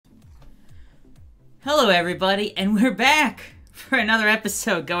Hello everybody, and we're back for another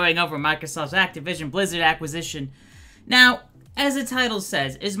episode going over Microsoft's Activision Blizzard acquisition. Now, as the title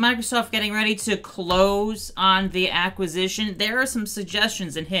says, is Microsoft getting ready to close on the acquisition? There are some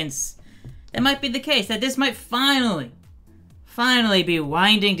suggestions and hints that might be the case, that this might finally be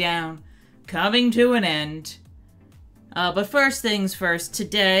winding down, coming to an end. But first things first,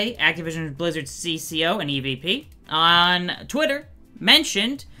 today, Activision Blizzard's CCO and EVP on Twitter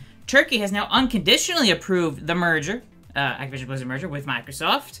mentioned Turkey has now unconditionally approved the merger, Activision Blizzard merger with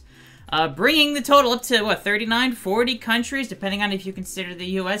Microsoft, bringing the total up to, 39, 40 countries, depending on if you consider the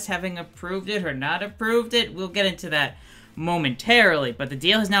U.S. having approved it or not approved it. We'll get into that momentarily, but the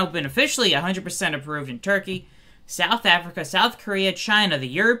deal has now been officially 100% approved in Turkey, South Africa, South Korea, China, the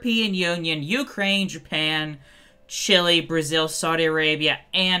European Union, Ukraine, Japan, Chile, Brazil, Saudi Arabia,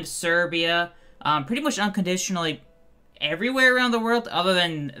 and Serbia. Pretty much unconditionally everywhere around the world other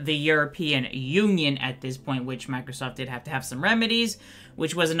than the European Union at this point, which Microsoft did have to have some remedies,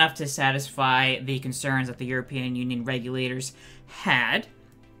 which was enough to satisfy the concerns that the European Union regulators had.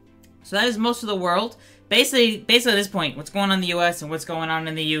 So that is most of the world. Basically at this point, what's going on in the US and what's going on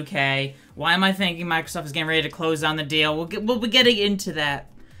in the UK. Why am I thinking Microsoft is getting ready to close on the deal? We'll be getting into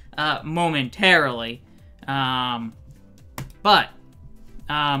that momentarily.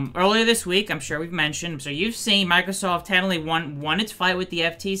 Earlier this week, I'm sure we've mentioned, so you've seen Microsoft had only won its fight with the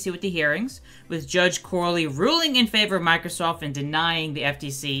FTC with the hearings, with Judge Corley ruling in favor of Microsoft and denying the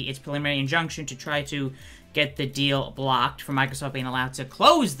FTC its preliminary injunction to try to get the deal blocked from Microsoft being allowed to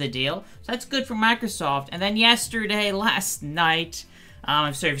close the deal. So that's good for Microsoft. And then last night,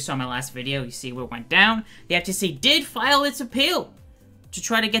 I'm sorry if you saw my last video, you see what went down. The FTC did file its appeal to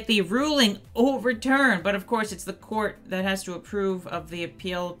try to get the ruling overturned. But of course, it's the court that has to approve of the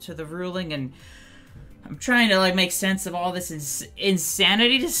appeal to the ruling, and I'm trying to make sense of all this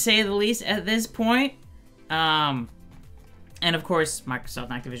insanity, to say the least, at this point. And of course,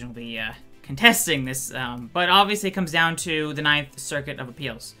 Microsoft and Activision will be contesting this, but obviously it comes down to the Ninth Circuit of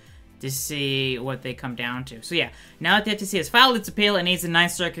Appeals to see what they come down to. So yeah, now that the FTC has filed its appeal, it needs the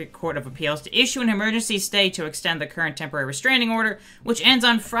Ninth Circuit Court of Appeals to issue an emergency stay to extend the current temporary restraining order, which ends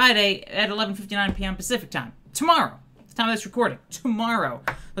on Friday at 11:59 p.m. Pacific time. Tomorrow. The time of this recording. Tomorrow.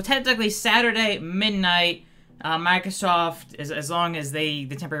 So technically Saturday, midnight, Microsoft, as long as the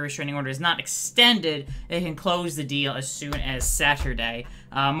temporary restraining order is not extended, they can close the deal as soon as Saturday.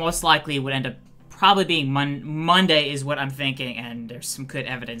 Most likely it would end up probably being Monday is what I'm thinking, and there's some good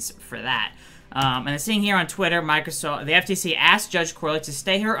evidence for that. And I'm seeing here on Twitter, the FTC asked Judge Corley to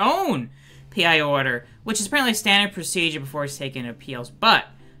stay her own PI order, which is apparently standard procedure before it's taken appeals. But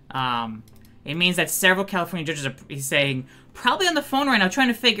it means that several California judges are saying, probably on the phone right now, trying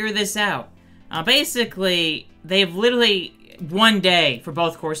to figure this out. Basically, they have literally 1 day for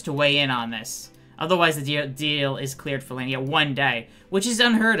both courts to weigh in on this. Otherwise, the deal is cleared for landing at 1 day, which is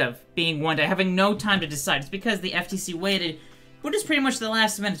unheard of, being 1 day, having no time to decide. It's because the FTC waited, which is pretty much the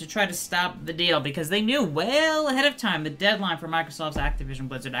last minute, to try to stop the deal, because they knew well ahead of time the deadline for Microsoft's Activision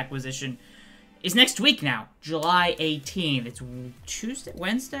Blizzard acquisition is next week now, July 18th. It's Tuesday?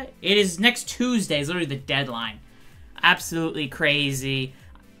 Wednesday? It is next Tuesday, is literally the deadline. Absolutely crazy.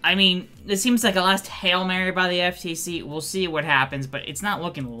 I mean, it seems like a last Hail Mary by the FTC. We'll see what happens, but it's not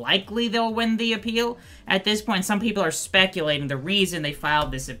looking likely they'll win the appeal. At this point, some people are speculating the reason they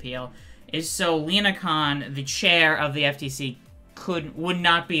filed this appeal is so Lena Khan, the chair of the FTC, would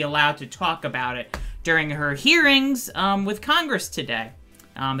not be allowed to talk about it during her hearings with Congress today.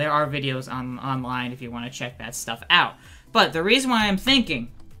 There are videos online if you want to check that stuff out. But the reason why I'm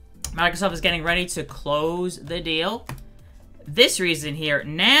thinking Microsoft is getting ready to close the deal, this reason here,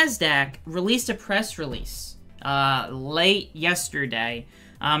 Nasdaq released a press release late yesterday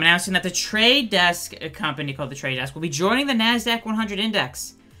announcing that the Trade Desk, a company called the Trade Desk, will be joining the Nasdaq-100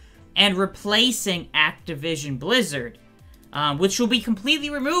 Index and replacing Activision Blizzard, which will be completely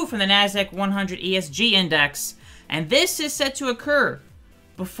removed from the Nasdaq-100 ESG Index. And this is set to occur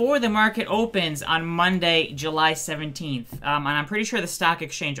before the market opens on Monday, July 17th. And I'm pretty sure the stock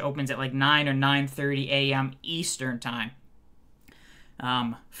exchange opens at 9 or 9:30 a.m. Eastern time.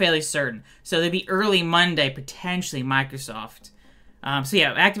 Fairly certain. So there'd be early Monday, potentially, Microsoft. So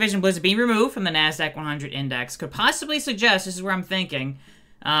yeah, Activision Blizzard being removed from the Nasdaq-100 Index could possibly suggest, this is where I'm thinking,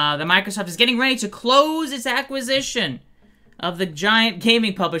 that Microsoft is getting ready to close its acquisition of the giant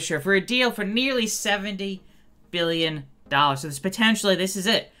gaming publisher for a deal for nearly $70 billion. So this is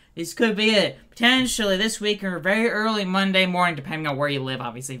it. This could be it. Potentially this week or very early Monday morning, depending on where you live.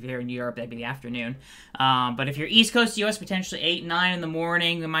 Obviously, if you're in Europe, that'd be the afternoon. But if you're East Coast US, potentially 8, 9 in the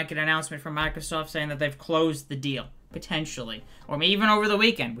morning, we might get an announcement from Microsoft saying that they've closed the deal. Potentially. Or maybe even over the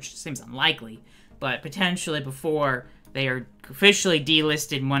weekend, which seems unlikely. but potentially before they are officially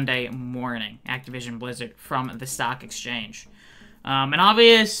delisted Monday morning, Activision Blizzard, from the stock exchange. And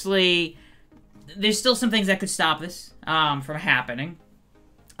obviously, there's still some things that could stop this from happening.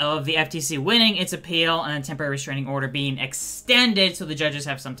 Of the FTC winning its appeal and a temporary restraining order being extended so the judges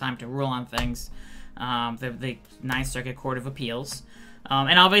have some time to rule on things. The Ninth Circuit Court of Appeals.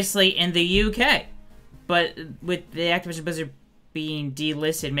 And obviously in the UK. But with the Activision Blizzard being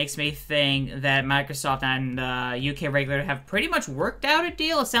delisted makes me think that Microsoft and UK regulator have pretty much worked out a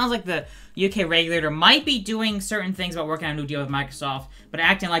deal. It sounds like the UK regulator might be doing certain things about working on a new deal with Microsoft, but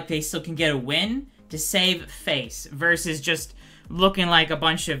acting like they still can get a win to save face versus just looking like a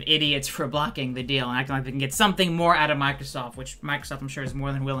bunch of idiots for blocking the deal and acting like they can get something more out of Microsoft, which Microsoft, I'm sure, is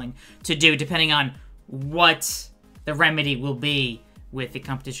more than willing to do, depending on what the remedy will be with the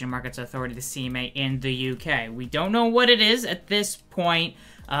Competition and Markets Authority, the CMA, in the UK. We don't know what it is at this point.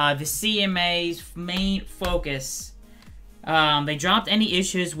 The CMA's main focus, they dropped any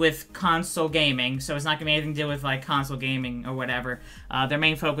issues with console gaming, so it's not going to be anything to do with like console gaming or whatever. Their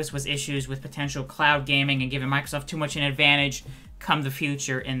main focus was issues with potential cloud gaming and giving Microsoft too much an advantage come the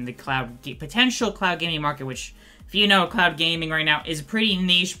future in the potential cloud gaming market, which, if you know, cloud gaming right now is pretty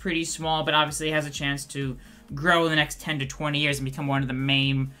niche, pretty small, but obviously has a chance to grow in the next 10 to 20 years and become one of the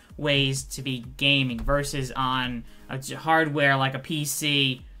main ways to be gaming versus on a hardware like a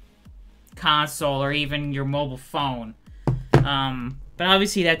PC, console, or even your mobile phone. But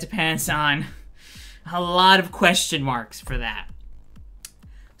obviously that depends on a lot of question marks for that.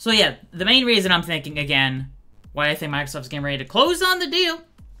 So yeah, the main reason I'm thinking, again, why I think Microsoft's getting ready to close on the deal,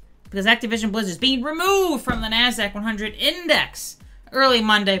 because Activision Blizzard is being removed from the Nasdaq-100 Index early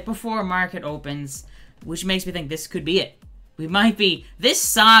Monday before market opens, which makes me think this could be it. We might be... This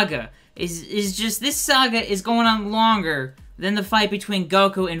saga is going on longer than the fight between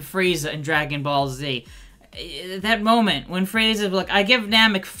Goku and Frieza in Dragon Ball Z. That moment when Frieza was like, I give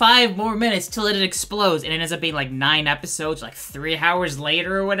Namek 5 more minutes till it explodes, and it ends up being like 9 episodes, like 3 hours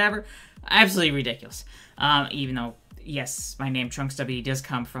later or whatever. Absolutely ridiculous. Even though, yes, my name Trunks W does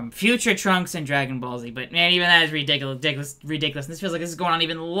come from future Trunks in Dragon Ball Z, but man, even that is ridiculous. And this feels like this is going on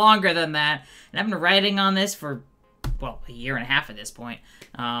even longer than that. And I've been writing on this for, well, a year and a half at this point.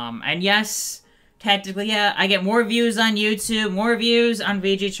 And yes, technically, yeah, I get more views on YouTube, more views on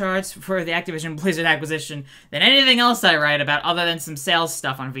VGChartz for the Activision Blizzard acquisition than anything else I write about, other than some sales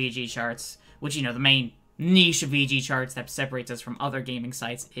stuff on VGChartz, which, you know, the main niche of VGChartz that separates us from other gaming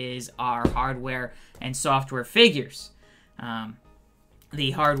sites is our hardware and software figures.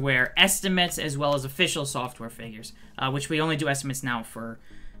 The hardware estimates as well as official software figures, which we only do estimates now for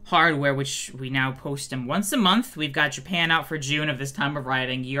hardware, which we now post them once a month. We've got Japan out for June of this time of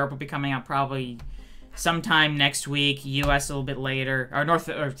writing. Europe will be coming out probably sometime next week. US a little bit later,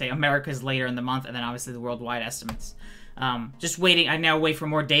 or say America's later in the month, and then obviously the worldwide estimates. Just waiting. I now wait for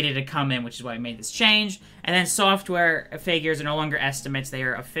more data to come in, which is why I made this change. And then software figures are no longer estimates; they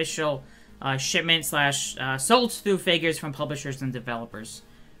are official shipment / sold through figures from publishers and developers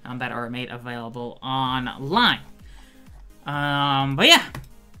that are made available online. But yeah,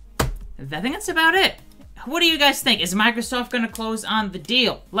 I think that's about it. What do you guys think? Is Microsoft going to close on the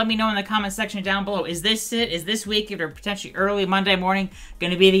deal? Let me know in the comment section down below. Is this it? Is this week or potentially early Monday morning going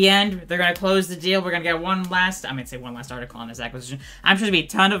to be the end? They're going to close the deal. We're going to get one last article on this acquisition. I'm sure there'll be a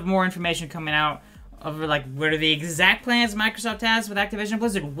ton of more information coming out over, like, what are the exact plans Microsoft has with Activision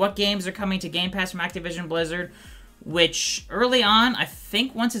Blizzard? What games are coming to Game Pass from Activision Blizzard? Which, early on, I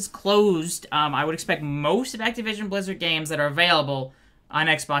think once it's closed, I would expect most of Activision Blizzard games that are available on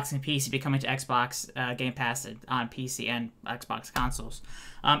Xbox and PC to be coming to Xbox Game Pass on PC and Xbox consoles.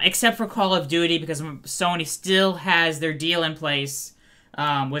 Except for Call of Duty, because Sony still has their deal in place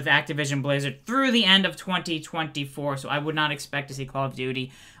with Activision Blizzard through the end of 2024, so I would not expect to see Call of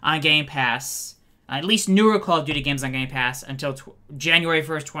Duty on Game Pass, at least newer Call of Duty games on Game Pass, until January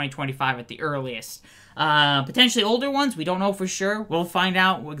 1st, 2025 at the earliest. Potentially older ones, we don't know for sure. We'll find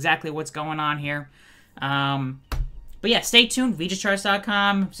out exactly what's going on here. But yeah, stay tuned,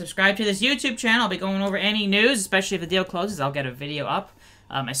 VGChartz.com. Subscribe to this YouTube channel. I'll be going over any news, especially if the deal closes. I'll get a video up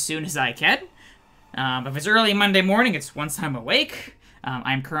as soon as I can. If it's early Monday morning, it's once I'm awake.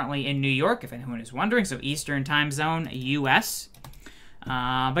 I'm currently in New York, if anyone is wondering, so Eastern Time Zone, US.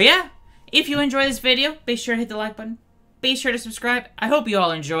 But yeah, if you enjoyed this video, be sure to hit the like button. Be sure to subscribe. I hope you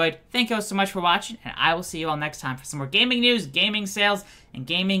all enjoyed. Thank you all so much for watching, and I will see you all next time for some more gaming news, gaming sales, and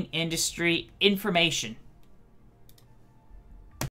gaming industry information.